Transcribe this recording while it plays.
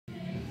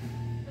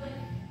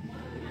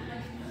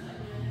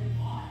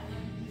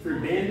For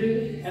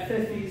banded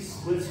FFE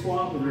split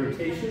squat with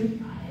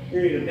rotation,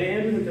 you're going to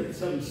band with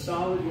something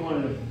solid. You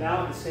want it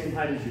about the same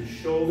height as your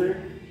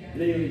shoulder. And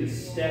then you need to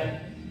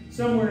step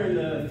somewhere in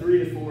the 3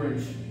 to 4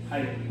 inch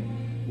height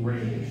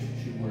range.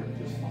 Should work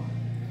just fine.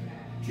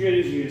 What you're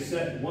going to do is you're going to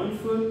set one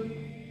foot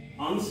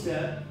on the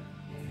step,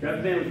 grab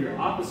the band with your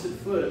opposite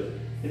foot,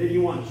 and then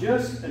you want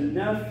just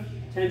enough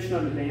tension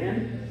on the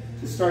band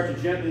to start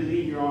to gently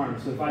lead your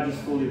arm. So if I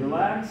just fully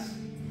relax,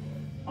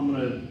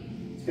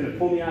 it's going to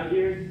pull me out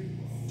here,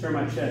 turn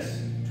my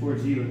chest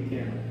towards you with the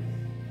camera.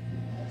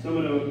 So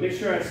I'm going to make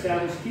sure I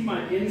establish, keep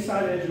my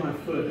inside edge of my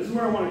foot. This is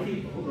where I want to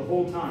keep the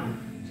whole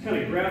time. Just kind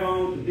of grab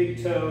on with the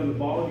big toe and the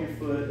ball of your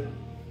foot.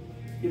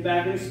 Get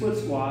back in a split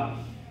squat.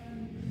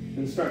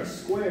 And start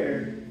square.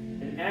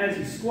 And as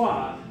you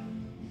squat,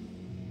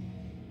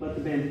 let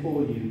the band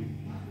pull you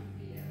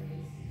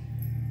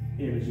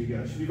in as you go.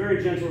 It should be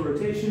very gentle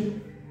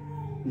rotation.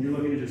 And you're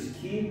looking to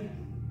just keep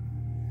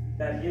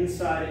that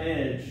inside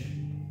edge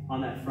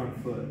on that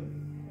front foot.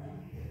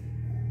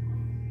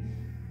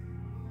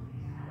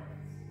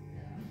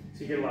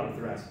 So you get a lot of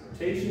thoracic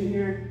rotation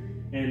here,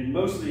 and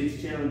mostly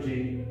it's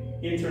challenging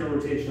internal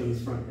rotation on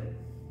this front hip.